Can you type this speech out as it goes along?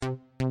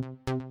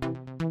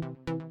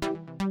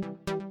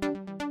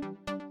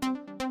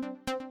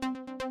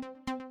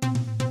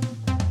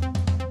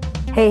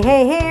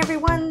Hey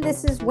everyone,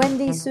 this is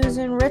Wendy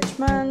Susan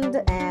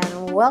Richmond,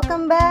 and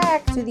welcome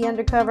back to the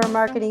Undercover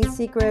Marketing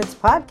Secrets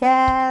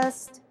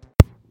podcast.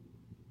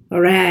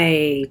 All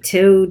right,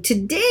 so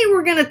today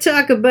we're going to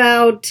talk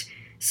about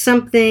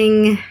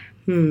something,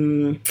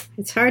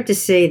 it's hard to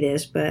say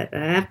this, but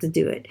I have to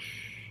do it.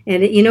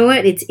 And you know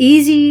what? It's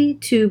easy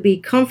to be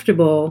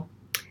comfortable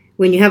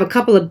when you have a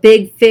couple of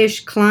big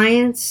fish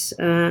clients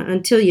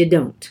until you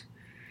don't.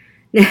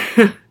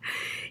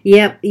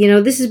 Yep,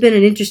 this has been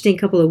an interesting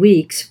couple of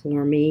weeks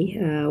for me.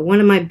 One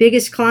of my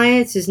biggest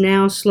clients is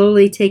now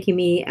slowly taking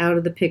me out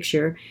of the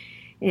picture,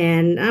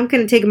 and I'm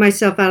kind of taking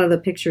myself out of the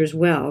picture as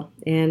well.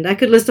 And I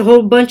could list a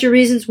whole bunch of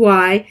reasons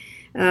why,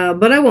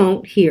 but I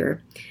won't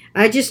here.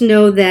 I just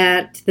know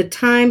that the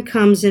time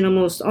comes in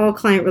almost all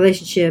client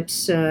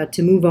relationships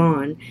to move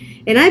on.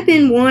 And I've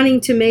been wanting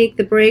to make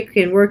the break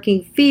and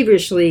working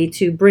feverishly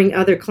to bring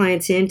other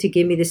clients in to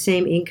give me the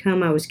same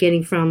income I was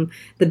getting from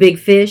the big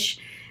fish.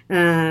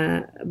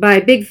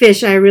 By big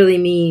fish, I really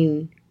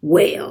mean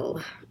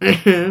whale.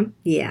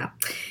 Yeah.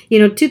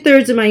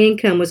 2/3 of my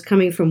income was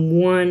coming from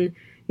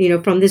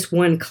from this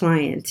one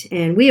client.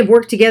 And we have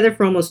worked together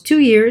for almost 2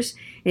 years.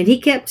 And he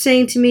kept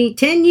saying to me,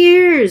 10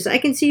 years. I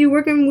can see you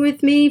working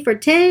with me for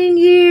 10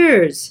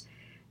 years.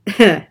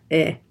 Not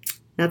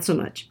so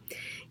much.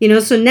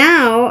 So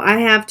now I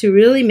have to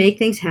really make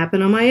things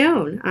happen on my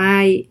own.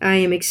 I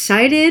am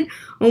excited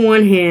on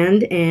one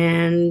hand,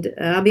 and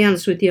I'll be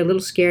honest with you, a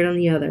little scared on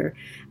the other.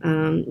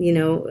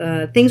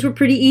 Things were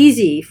pretty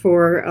easy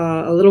for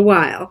a little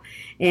while.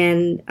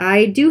 And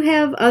I do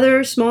have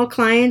other small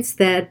clients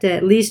that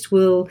at least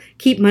will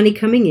keep money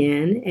coming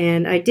in.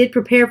 And I did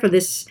prepare for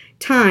this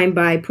time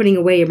by putting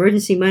away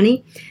emergency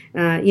money.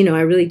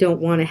 I really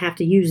don't want to have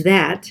to use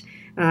that.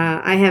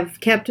 I have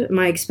kept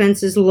my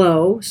expenses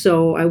low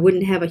so I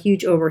wouldn't have a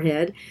huge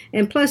overhead.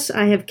 And plus,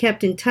 I have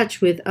kept in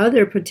touch with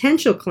other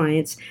potential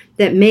clients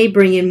that may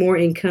bring in more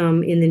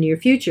income in the near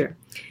future.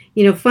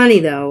 Funny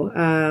though,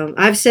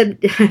 I've said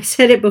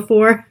it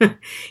before,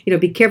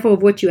 be careful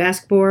of what you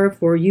ask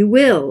for you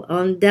will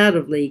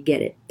undoubtedly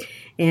get it.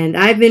 And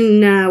I've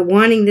been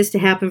wanting this to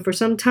happen for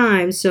some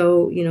time,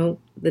 so,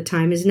 the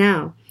time is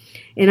now.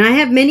 And I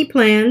have many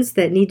plans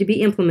that need to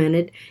be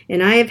implemented,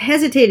 and I have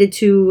hesitated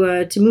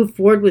to move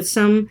forward with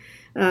some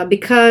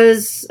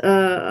because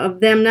of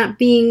them not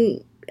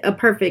being a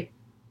perfect,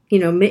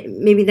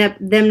 maybe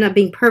them not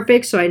being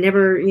perfect, so I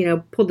never,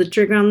 pulled the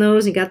trigger on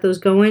those and got those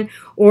going,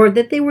 or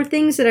that they were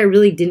things that I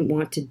really didn't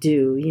want to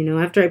do.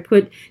 After I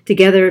put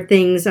together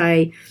things,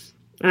 I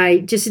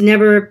just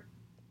never,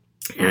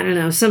 I don't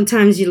know,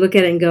 sometimes you look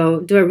at it and go,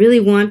 do I really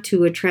want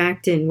to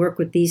attract and work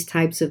with these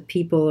types of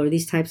people or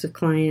these types of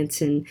clients?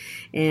 And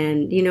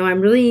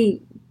I'm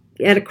really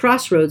at a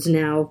crossroads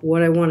now of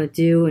what I want to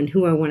do and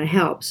who I want to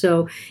help.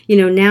 So,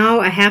 now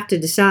I have to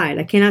decide.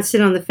 I cannot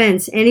sit on the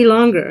fence any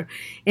longer.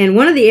 And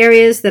one of the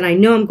areas that I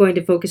know I'm going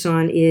to focus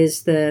on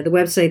is the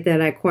website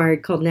that I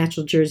acquired called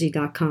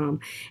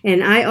naturaljersey.com.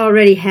 And I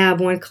already have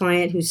one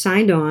client who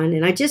signed on,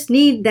 and I just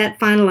need that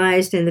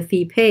finalized and the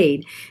fee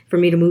paid for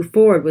me to move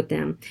forward with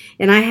them.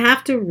 And I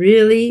have to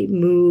really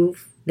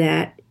move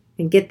that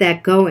and get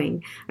that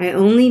going. I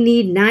only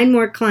need 9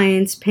 more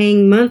clients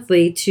paying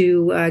monthly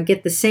to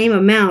get the same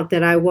amount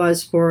that I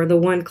was for the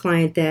one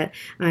client that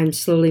I'm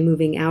slowly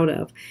moving out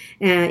of.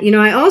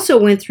 I also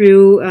went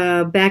through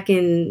back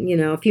in,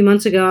 a few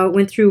months ago, I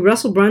went through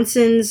Russell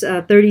Brunson's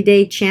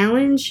 30-day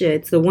challenge.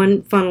 It's the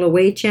One Funnel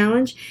Away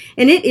challenge,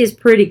 and it is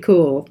pretty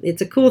cool.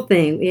 It's a cool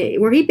thing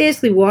where he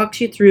basically walks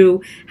you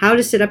through how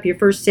to set up your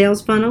first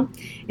sales funnel,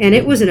 and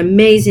it was an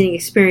amazing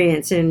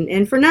experience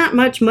and for not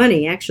much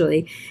money,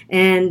 actually.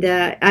 And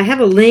I have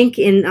a link,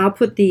 and I'll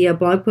put the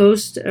blog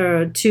post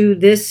to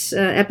this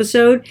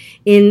episode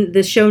in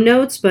the show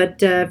notes.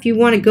 But if you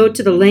want to go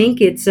to the link,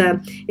 it's a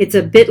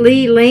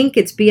bit.ly link.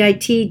 It's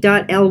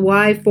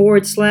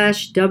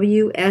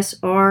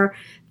bit.ly/WSR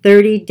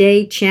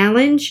 30-day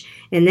challenge,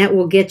 and that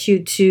will get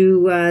you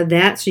to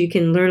that, so you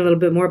can learn a little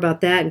bit more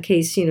about that in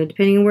case,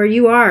 depending on where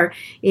you are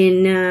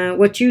in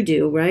what you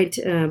do, right?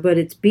 But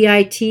it's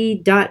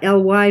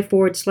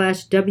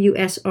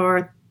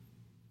bit.ly/WSR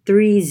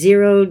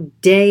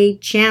 30-day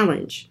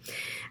challenge.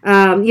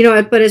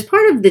 But as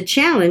part of the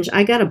challenge,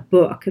 I got a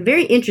book, a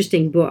very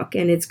interesting book,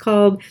 and it's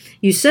called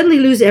You Suddenly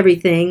Lose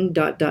Everything, ...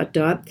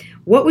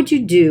 What Would You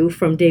Do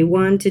from Day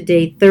 1 to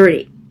Day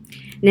 30?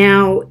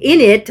 Now,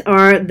 in it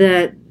are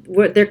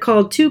what they're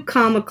called 2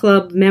 Comma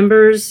Club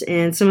members,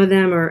 and some of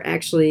them are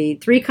actually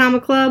 3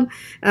 Comma Club,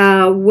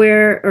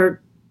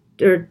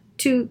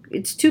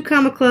 it's 2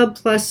 Comma Club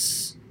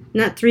plus,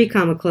 not 3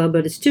 Comma Club,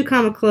 but it's 2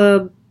 Comma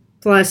Club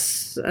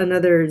plus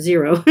another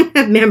 0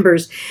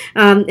 members.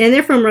 And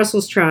they're from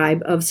Russell's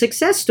tribe of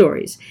success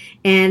stories.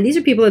 And these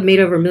are people that have made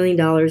over $1 million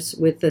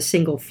with a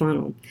single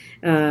funnel.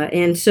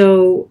 And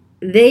so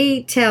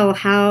they tell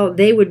how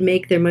they would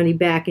make their money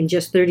back in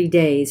just 30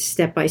 days,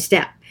 step by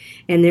step.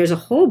 And there's a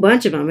whole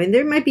bunch of them. And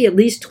there might be at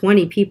least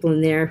 20 people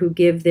in there who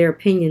give their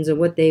opinions of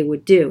what they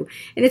would do.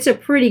 And it's a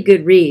pretty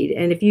good read.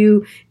 And if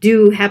you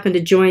do happen to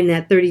join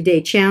that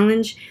 30-day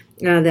challenge,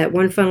 that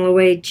One Funnel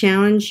Away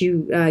challenge,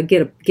 you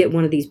get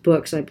one of these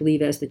books, I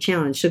believe, as the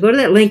challenge. So go to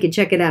that link and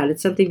check it out.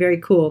 It's something very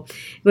cool.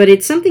 But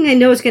it's something I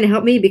know is going to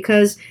help me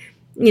because,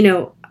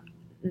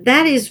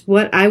 that is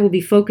what I will be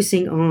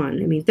focusing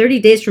on. 30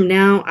 days from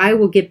now, I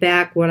will get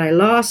back what I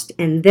lost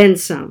and then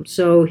some.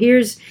 So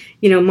here's,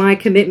 my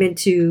commitment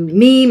to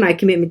me, my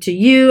commitment to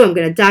you. I'm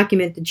going to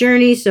document the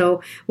journey.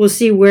 So we'll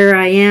see where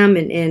I am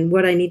and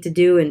what I need to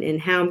do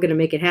and how I'm going to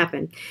make it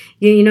happen.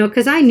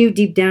 Because I knew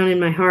deep down in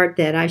my heart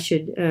that I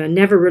should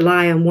never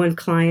rely on one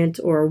client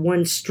or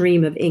one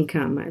stream of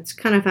income. It's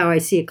kind of how I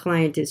see a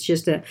client. It's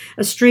just a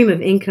stream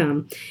of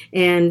income.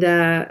 And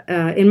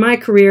in my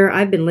career,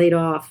 I've been laid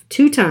off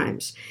 2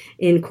 times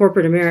in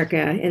corporate America,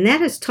 and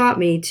that has taught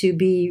me to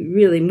be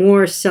really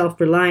more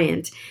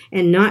self-reliant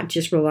and not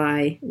just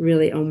rely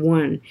really on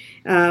one.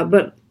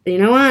 But you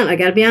know what? I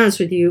got to be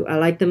honest with you. I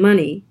like the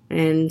money,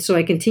 and so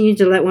I continue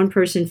to let one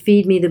person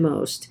feed me the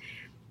most.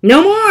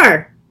 No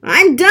more!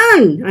 I'm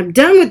done! I'm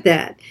done with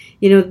that.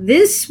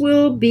 This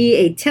will be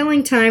a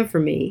telling time for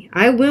me.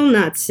 I will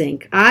not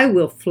sink. I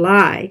will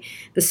fly.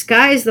 The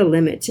sky is the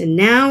limit, and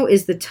now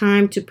is the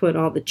time to put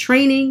all the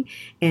training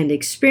and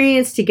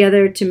experience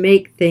together to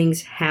make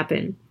things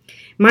happen.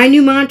 My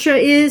new mantra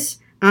is,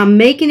 I'm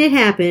making it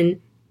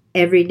happen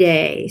every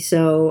day.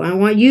 So I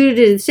want you to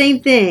do the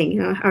same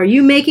thing. Are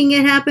you making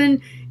it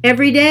happen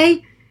every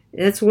day?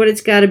 That's what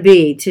it's got to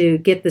be to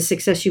get the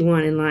success you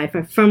want in life.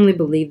 I firmly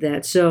believe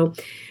that. So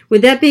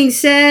with that being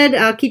said,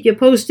 I'll keep you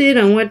posted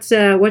on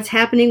what's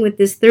happening with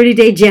this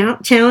 30-day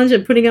challenge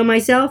I'm putting on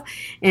myself.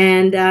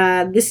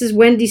 And this is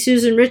Wendy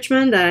Susan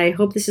Richmond. I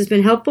hope this has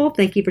been helpful.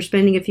 Thank you for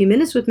spending a few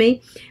minutes with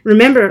me.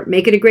 Remember,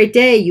 make it a great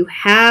day. You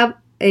have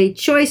a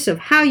choice of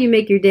how you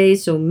make your day,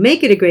 so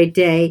make it a great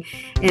day.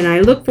 And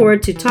I look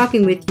forward to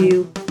talking with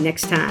you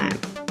next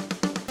time.